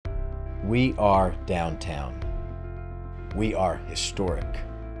We are downtown. We are historic.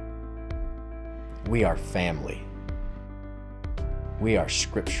 We are family. We are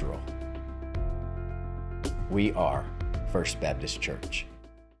scriptural. We are First Baptist Church.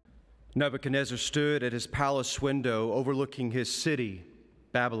 Nebuchadnezzar stood at his palace window overlooking his city,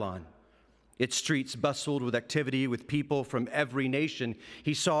 Babylon. Its streets bustled with activity, with people from every nation.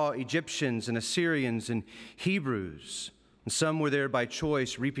 He saw Egyptians and Assyrians and Hebrews, and some were there by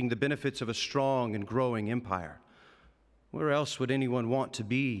choice, reaping the benefits of a strong and growing empire. Where else would anyone want to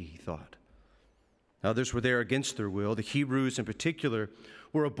be, he thought. Others were there against their will. The Hebrews in particular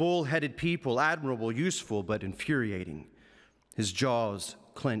were a bull-headed people, admirable, useful, but infuriating. His jaws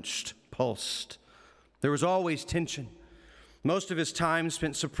clenched, pulsed. There was always tension. Most of his time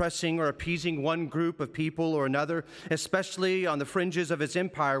spent suppressing or appeasing one group of people or another, especially on the fringes of his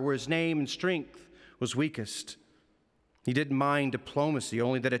empire where his name and strength was weakest. He didn't mind diplomacy,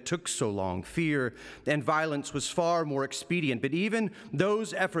 only that it took so long. Fear and violence was far more expedient, but even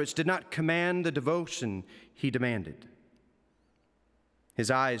those efforts did not command the devotion he demanded.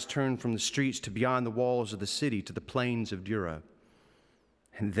 His eyes turned from the streets to beyond the walls of the city to the plains of Dura,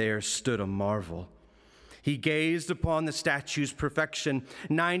 and there stood a marvel. He gazed upon the statue's perfection,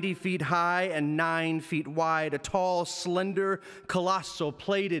 90 feet high and 9 feet wide, a tall, slender, colossal,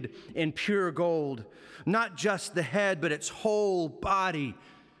 plated in pure gold. Not just the head, but its whole body,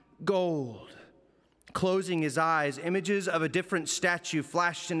 gold. Closing his eyes, images of a different statue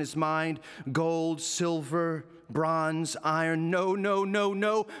flashed in his mind. Gold, silver, bronze, iron. No, no, no,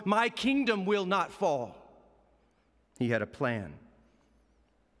 no. My kingdom will not fall. He had a plan.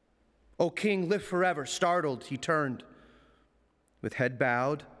 O king, live forever. Startled, he turned. With head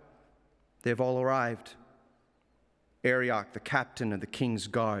bowed, they have all arrived. Arioch, the captain of the king's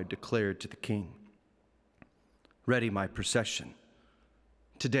guard, declared to the king, "Ready my procession.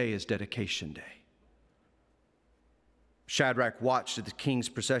 Today is dedication day." Shadrach watched as the king's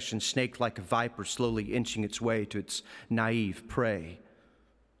procession snaked like a viper, slowly inching its way to its naive prey.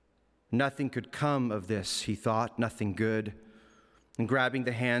 Nothing could come of this, he thought, nothing good. And grabbing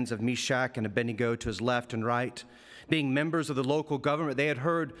the hands of Meshach and Abednego to his left and right, being members of the local government, they had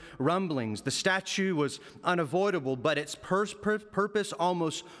heard rumblings. The statue was unavoidable, but its purpose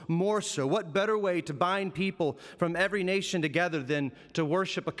almost more so. What better way to bind people from every nation together than to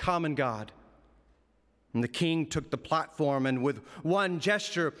worship a common God? And the king took the platform, and with one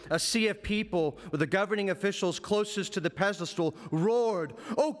gesture, a sea of people, with the governing officials closest to the pedestal, roared,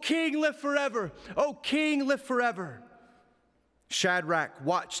 "O king, live forever! O king, live forever!" Shadrach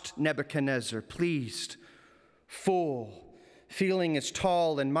watched Nebuchadnezzar, pleased, full, feeling as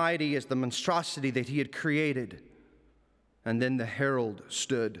tall and mighty as the monstrosity that he had created. And then the herald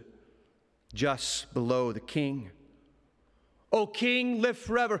stood just below the king. "O king, live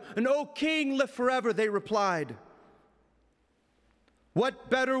forever, and O king, live forever," they replied. "What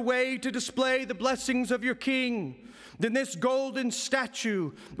better way to display the blessings of your king than this golden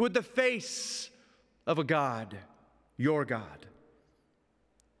statue with the face of a god, your God?"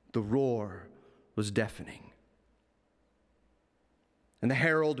 The roar was deafening. And the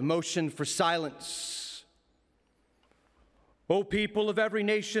herald motioned for silence. "O people of every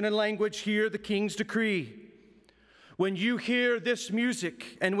nation and language, hear the king's decree. When you hear this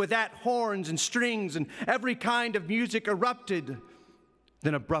music, and with that horns and strings and every kind of music erupted,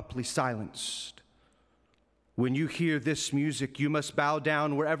 then abruptly silenced. When you hear this music, you must bow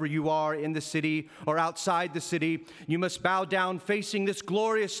down wherever you are in the city or outside the city. You must bow down facing this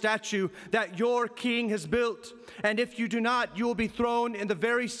glorious statue that your king has built. And if you do not, you will be thrown in the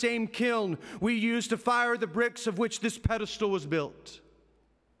very same kiln we used to fire the bricks of which this pedestal was built."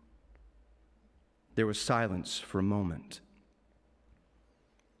 There was silence for a moment.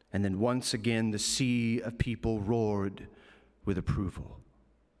 And then once again, the sea of people roared with approval.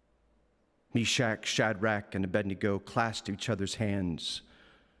 Meshach, Shadrach, and Abednego clasped each other's hands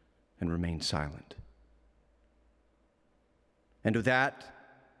and remained silent. And with that,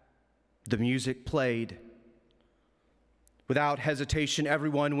 the music played. Without hesitation,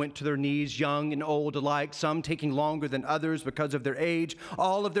 everyone went to their knees, young and old alike, some taking longer than others because of their age,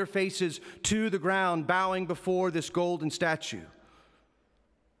 all of their faces to the ground, bowing before this golden statue.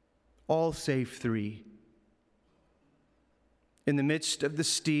 All save three. In the midst of the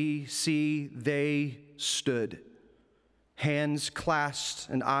sea, they stood, hands clasped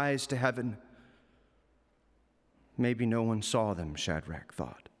and eyes to heaven. Maybe no one saw them, Shadrach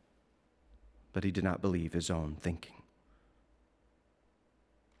thought, but he did not believe his own thinking.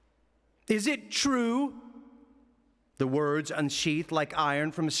 "Is it true?" The words unsheathed like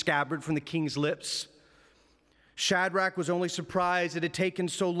iron from a scabbard from the king's lips. Shadrach was only surprised it had taken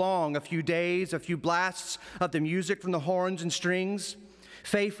so long, a few days, a few blasts of the music from the horns and strings.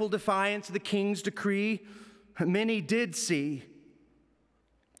 Faithful defiance of the king's decree, many did see.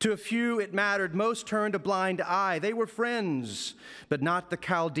 To a few it mattered, most turned a blind eye. They were friends, but not the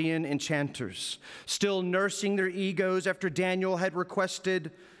Chaldean enchanters, still nursing their egos after Daniel had requested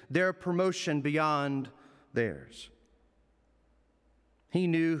their promotion beyond theirs. He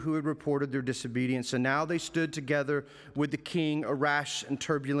knew who had reported their disobedience, and now they stood together with the king, a rash and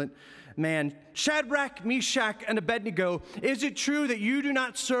turbulent man. Shadrach, Meshach, and Abednego, is it true that you do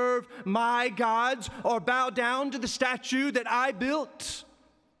not serve my gods or bow down to the statue that I built?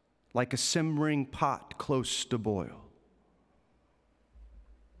 Like a simmering pot close to boil.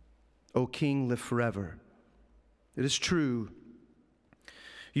 O king, live forever. It is true.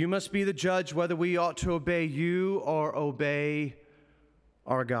 You must be the judge whether we ought to obey you or obey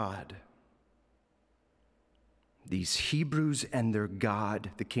our God. These Hebrews and their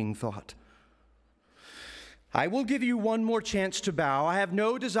God, the king thought. I will give you one more chance to bow. I have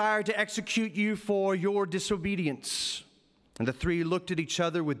no desire to execute you for your disobedience. And the three looked at each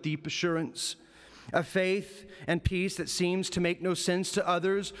other with deep assurance, a faith and peace that seems to make no sense to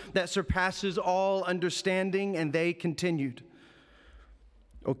others, that surpasses all understanding, and they continued.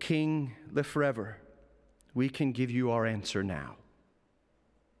 O king, live forever. We can give you our answer now.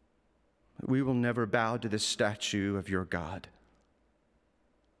 We will never bow to this statue of your God.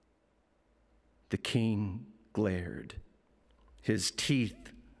 The king glared, his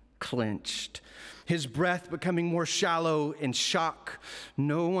teeth clenched, his breath becoming more shallow in shock.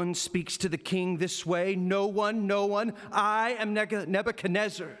 No one speaks to the king this way. No one. I am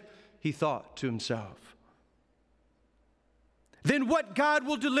Nebuchadnezzar, he thought to himself. Then what God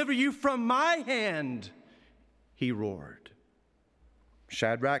will deliver you from my hand? He roared.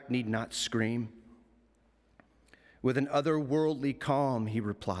 Shadrach need not scream. With an otherworldly calm, he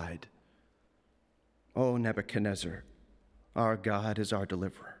replied, O Nebuchadnezzar, our God is our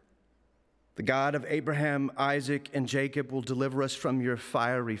deliverer. The God of Abraham, Isaac, and Jacob will deliver us from your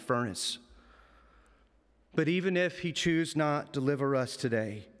fiery furnace. But even if he choose not deliver us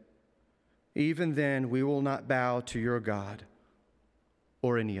today, even then we will not bow to your God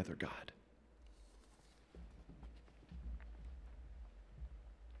or any other God.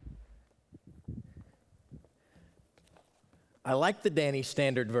 I like the Danny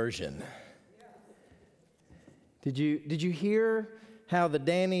Standard version. Did you hear how the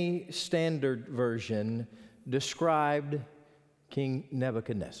Danny Standard version described King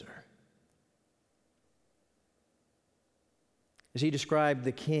Nebuchadnezzar? As he described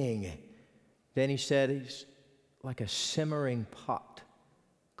the king, Danny said he's like a simmering pot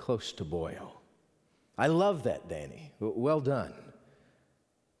close to boil. I love that, Danny. Well done.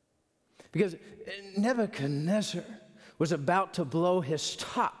 Because Nebuchadnezzar was about to blow his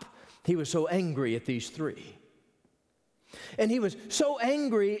top. He was so angry at these three. And he was so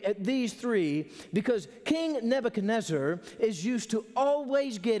angry at these three because King Nebuchadnezzar is used to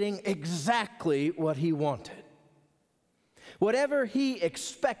always getting exactly what he wanted. Whatever he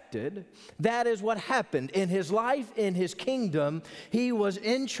expected, that is what happened. In his life, in his kingdom, he was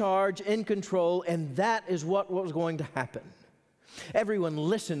in charge, in control, and that is what was going to happen. Everyone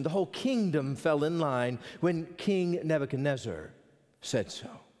listened. The whole kingdom fell in line when King Nebuchadnezzar said so.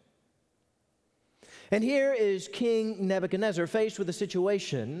 And here is King Nebuchadnezzar faced with a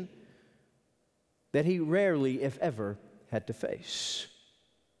situation that he rarely, if ever, had to face.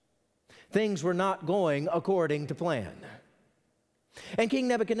 Things were not going according to plan. And King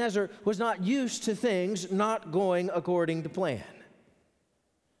Nebuchadnezzar was not used to things not going according to plan.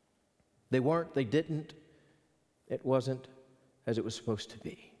 They weren't, they didn't, it wasn't as it was supposed to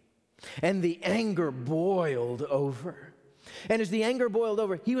be. And the anger boiled over. And as the anger boiled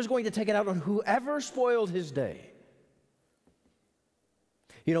over, he was going to take it out on whoever spoiled his day.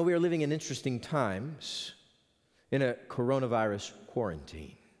 You know, we are living in interesting times in a coronavirus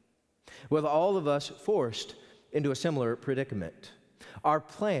quarantine, with all of us forced into a similar predicament. Our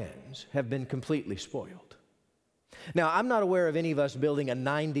plans have been completely spoiled. Now, I'm not aware of any of us building a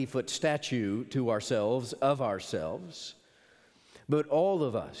 90-foot statue to ourselves, of ourselves, but all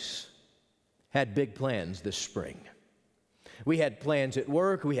of us had big plans this spring. We had plans at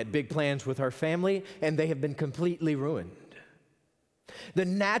work, we had big plans with our family, and they have been completely ruined. The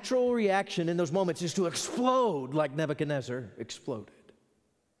natural reaction in those moments is to explode like Nebuchadnezzar exploded.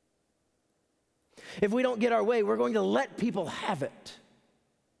 If we don't get our way, we're going to let people have it.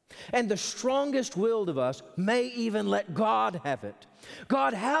 And the strongest-willed of us may even let God have it.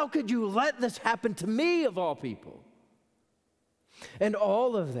 God, how could you let this happen to me, of all people? And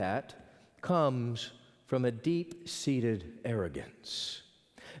all of that comes from a deep-seated arrogance.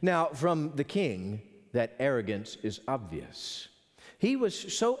 Now, from the king, that arrogance is obvious. He was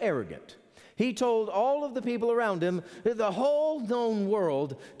so arrogant, he told all of the people around him, the whole known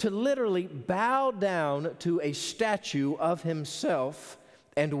world, to literally bow down to a statue of himself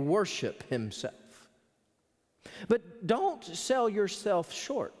and worship himself. But don't sell yourself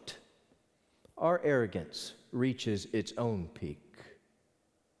short. Our arrogance reaches its own peak.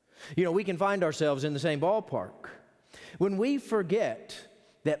 You know, we can find ourselves in the same ballpark when we forget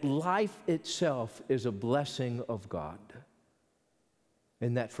that life itself is a blessing of God.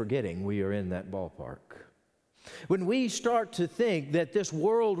 In that forgetting, we are in that ballpark. When we start to think that this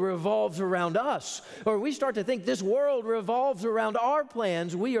world revolves around us, or we start to think this world revolves around our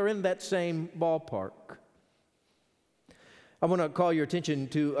plans, we are in that same ballpark. I want to call your attention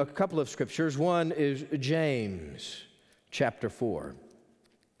to a couple of scriptures. One is James chapter 4.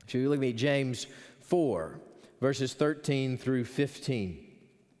 So you look at me, James 4, verses 13 through 15.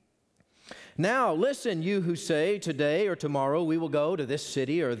 Now listen, you who say today or tomorrow we will go to this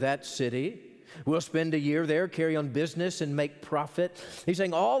city or that city. We'll spend a year there, carry on business, and make profit. He's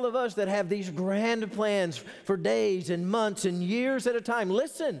saying all of us that have these grand plans for days and months and years at a time,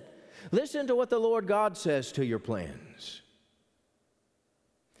 listen to what the Lord God says to your plans.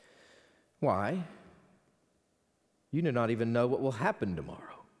 Why? You do not even know what will happen tomorrow.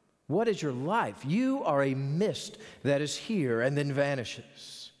 What is your life? You are a mist that is here and then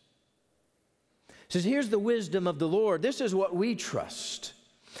vanishes. It says, here's the wisdom of the Lord. This is what we trust.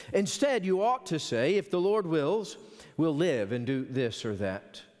 Instead, you ought to say, if the Lord wills, we'll live and do this or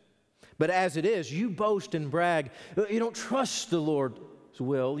that. But as it is, you boast and brag. You don't trust the Lord's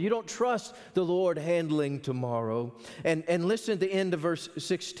will. You don't trust the Lord handling tomorrow. And listen to the end of verse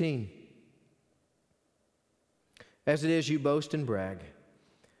 16. As it is, you boast and brag,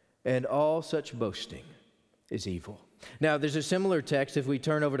 and all such boasting is evil. Now, there's a similar text if we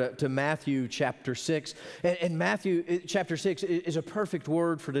turn over to Matthew chapter 6. And Matthew chapter 6 is a perfect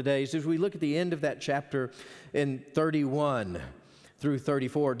word for today. So as we look at the end of that chapter in 31 through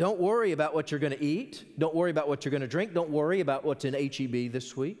 34, don't worry about what you're going to eat. Don't worry about what you're going to drink. Don't worry about what's in HEB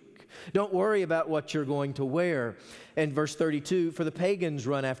this week. Don't worry about what you're going to wear. And verse 32, for the pagans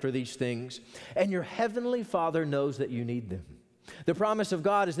run after these things, and your heavenly Father knows that you need them. The promise of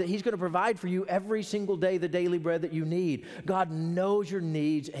God is that He's going to provide for you every single day the daily bread that you need. God knows your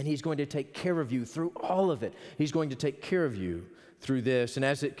needs, and He's going to take care of you through all of it. He's going to take care of you through this. And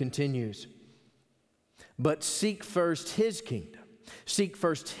as it continues, but seek first His kingdom. Seek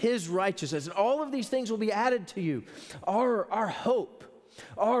first His righteousness, and all of these things will be added to you. Our hope,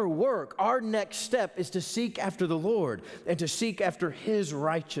 our work, our next step is to seek after the Lord and to seek after His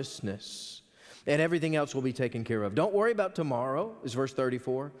righteousness. And everything else will be taken care of. Don't worry about tomorrow, is verse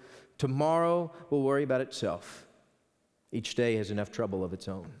 34. Tomorrow will worry about itself. Each day has enough trouble of its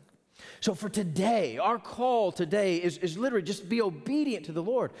own. So for today, our call today is literally just be obedient to the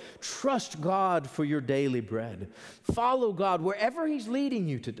Lord. Trust God for your daily bread. Follow God wherever He's leading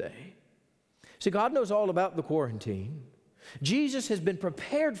you today. See, God knows all about the quarantine. Jesus has been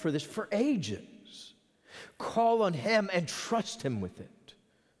prepared for this for ages. Call on Him and trust Him with it.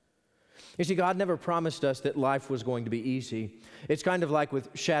 You see, God never promised us that life was going to be easy. It's kind of like with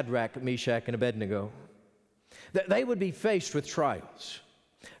Shadrach, Meshach, and Abednego. They would be faced with trials.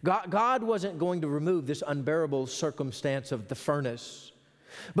 God wasn't going to remove this unbearable circumstance of the furnace,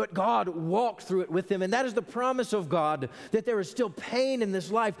 but God walked through it with them, and that is the promise of God, that there is still pain in this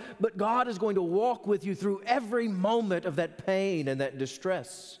life, but God is going to walk with you through every moment of that pain and that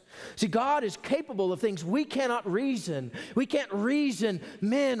distress. See, God is capable of things we cannot reason. We can't reason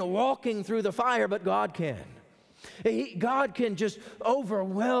men walking through the fire, but God can. God can just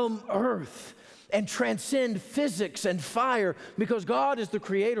overwhelm earth and transcend physics and fire because God is the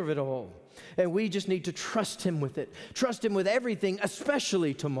creator of it all. And we just need to trust Him with it. Trust Him with everything,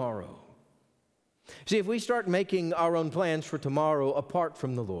 especially tomorrow. See, if we start making our own plans for tomorrow apart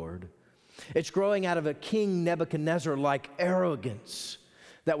from the Lord, it's growing out of a King Nebuchadnezzar-like arrogance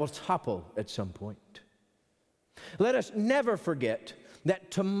that will topple at some point. Let us never forget that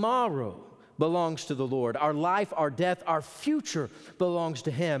tomorrow belongs to the Lord. Our life, our death, our future belongs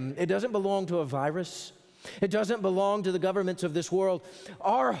to Him. It doesn't belong to a virus. It doesn't belong to the governments of this world.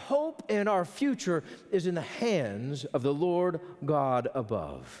 Our hope and our future is in the hands of the Lord God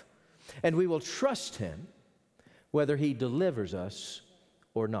above. And we will trust Him whether He delivers us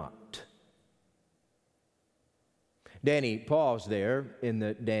or not. Danny paused there in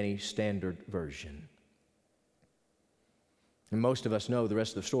the Danny Standard Version. And most of us know the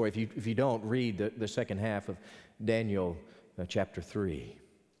rest of the story. If you don't, read the second half of Daniel chapter 3.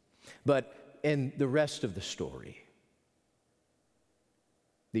 But in the rest of the story,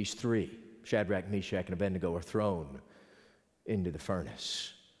 these three, Shadrach, Meshach, and Abednego, are thrown into the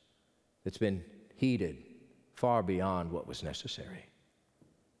furnace that's been heated far beyond what was necessary.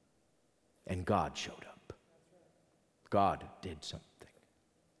 And God showed up. God did something.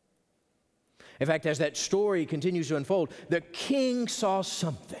 In fact, as that story continues to unfold, the king saw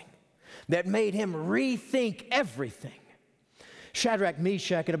something that made him rethink everything. Shadrach,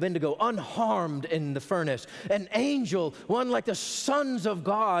 Meshach, and Abednego unharmed in the furnace. An angel, one like the sons of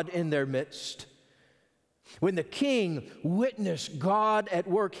God in their midst. When the king witnessed God at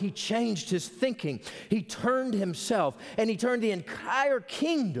work, he changed his thinking. He turned himself and he turned the entire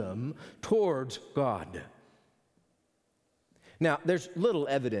kingdom towards God. Now, there's little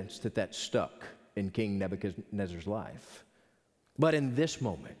evidence that that stuck in King Nebuchadnezzar's life. But in this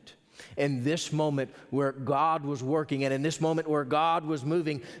moment where God was working, and in this moment where God was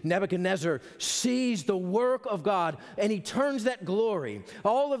moving, Nebuchadnezzar sees the work of God, and he turns that glory,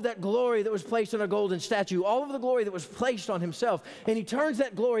 all of that glory that was placed on a golden statue, all of the glory that was placed on himself, and he turns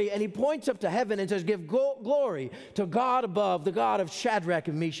that glory and he points up to heaven and says, "Give glory to God above, the God of Shadrach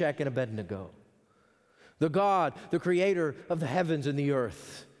and Meshach and Abednego. The God, the creator of the heavens and the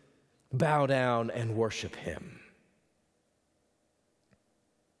earth. Bow down and worship him."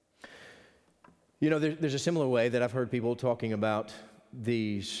 You know, there's a similar way that I've heard people talking about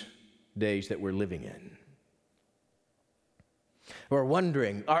these days that we're living in. We're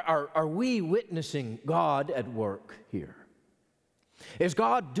wondering, are we witnessing God at work here? Is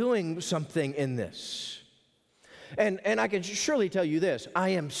God doing something in this? And I can surely tell you this, I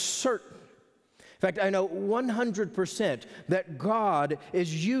am certain. In fact, I know 100% that God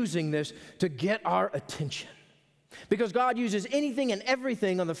is using this to get our attention. Because God uses anything and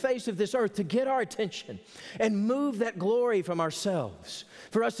everything on the face of this earth to get our attention and move that glory from ourselves.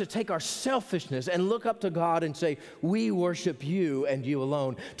 For us to take our selfishness and look up to God and say, "We worship you and you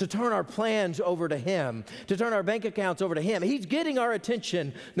alone." To turn our plans over to him. To turn our bank accounts over to him. He's getting our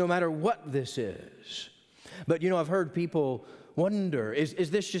attention no matter what this is. But you know, I've heard people wonder,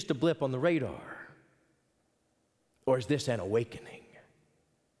 is this just a blip on the radar? Or is this an awakening?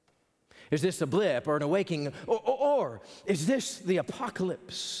 Is this a blip or an awakening? Or is this the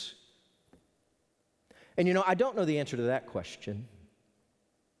apocalypse? And you know, I don't know the answer to that question.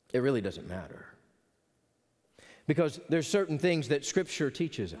 It really doesn't matter. Because there's certain things that Scripture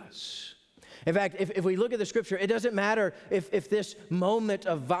teaches us. In fact, if we look at the Scripture, it doesn't matter if this moment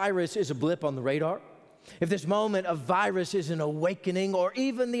of virus is a blip on the radar, if this moment of virus is an awakening, or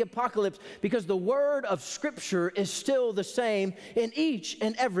even the apocalypse, because the word of Scripture is still the same in each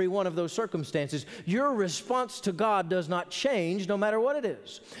and every one of those circumstances. Your response to God does not change no matter what it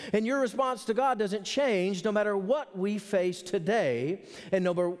is. And your response to God doesn't change no matter what we face today and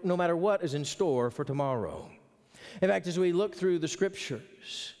no matter what is in store for tomorrow. In fact, as we look through the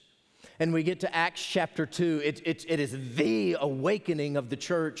Scriptures, and we get to Acts chapter 2, it is the awakening of the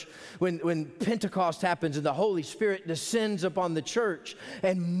church when Pentecost happens and the Holy Spirit descends upon the church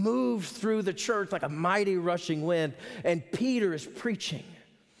and moves through the church like a mighty rushing wind. And Peter is preaching.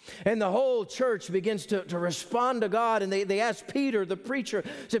 And the whole church begins to respond to God. And they ask Peter, the preacher,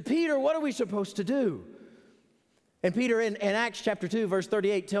 said, "Peter, what are we supposed to do?" And Peter in Acts chapter 2, verse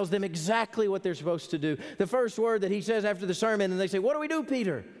 38, tells them exactly what they're supposed to do. The first word that he says after the sermon, and they say, "What do we do,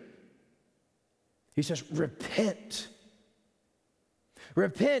 Peter?" He says, "Repent."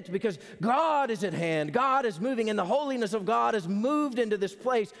 Repent, because God is at hand. God is moving, and the holiness of God has moved into this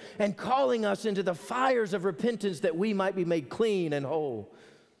place and calling us into the fires of repentance that we might be made clean and whole.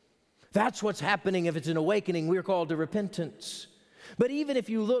 That's what's happening if it's an awakening. We're called to repentance. But even if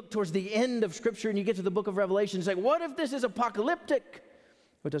you look towards the end of Scripture and you get to the book of Revelation and say, "What if this is apocalyptic?"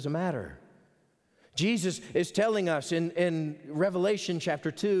 Well, it doesn't matter. Jesus is telling us in Revelation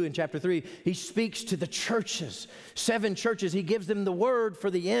chapter 2 and chapter 3, he speaks to the churches, 7 churches. He gives them the word for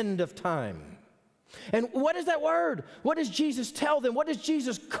the end of time. And what is that word? What does Jesus tell them? What does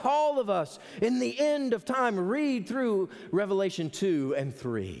Jesus call of us in the end of time? Read through Revelation 2 and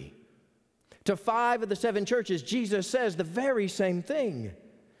 3. To 5 of the 7 churches, Jesus says the very same thing.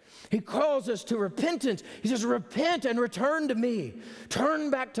 He calls us to repentance. He says, "Repent and return to me." Turn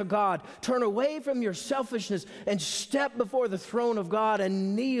back to God. Turn away from your selfishness and step before the throne of God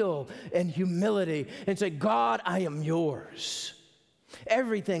and kneel in humility and say, "God, I am yours.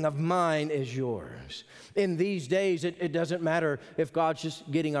 Everything of mine is yours." In these days, it doesn't matter if God's just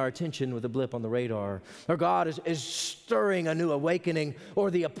getting our attention with a blip on the radar, or God is stirring a new awakening,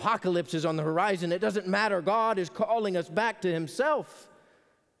 or the apocalypse is on the horizon. It doesn't matter. God is calling us back to himself.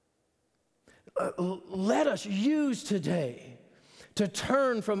 Let us use today to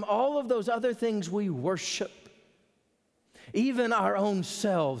turn from all of those other things we worship, even our own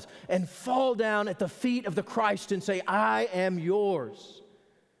selves, and fall down at the feet of the Christ and say, I am yours.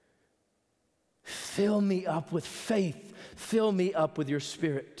 Fill me up with faith. Fill me up with your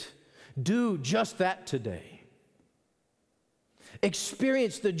Spirit. Do just that today.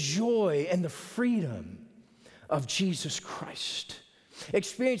 Experience the joy and the freedom of Jesus Christ.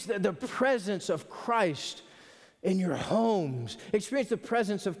 Experience the presence of Christ in your homes. Experience the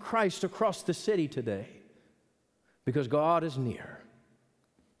presence of Christ across the city today. Because God is near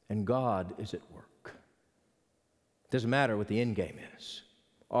and God is at work. It doesn't matter what the end game is.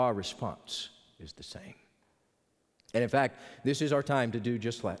 Our response is the same. And in fact, this is our time to do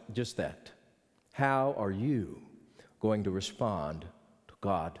just that. How are you going to respond to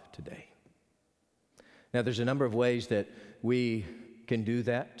God today? Now, there's a number of ways that we can do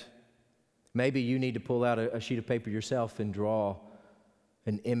that. Maybe you need to pull out a sheet of paper yourself and draw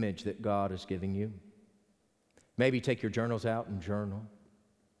an image that God is giving you. Maybe take your journals out and journal.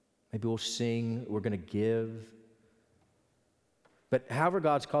 Maybe we'll sing, we're going to give. But however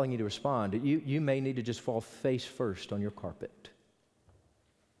God's calling you to respond, you may need to just fall face first on your carpet.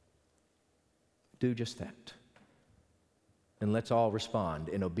 Do just that. And let's all respond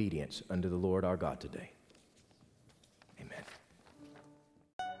in obedience unto the Lord our God today. Amen.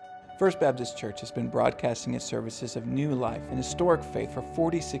 First Baptist Church has been broadcasting its services of new life and historic faith for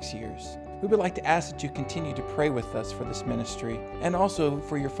 46 years. We would like to ask that you continue to pray with us for this ministry and also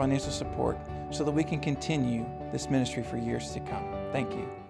for your financial support so that we can continue this ministry for years to come. Thank you.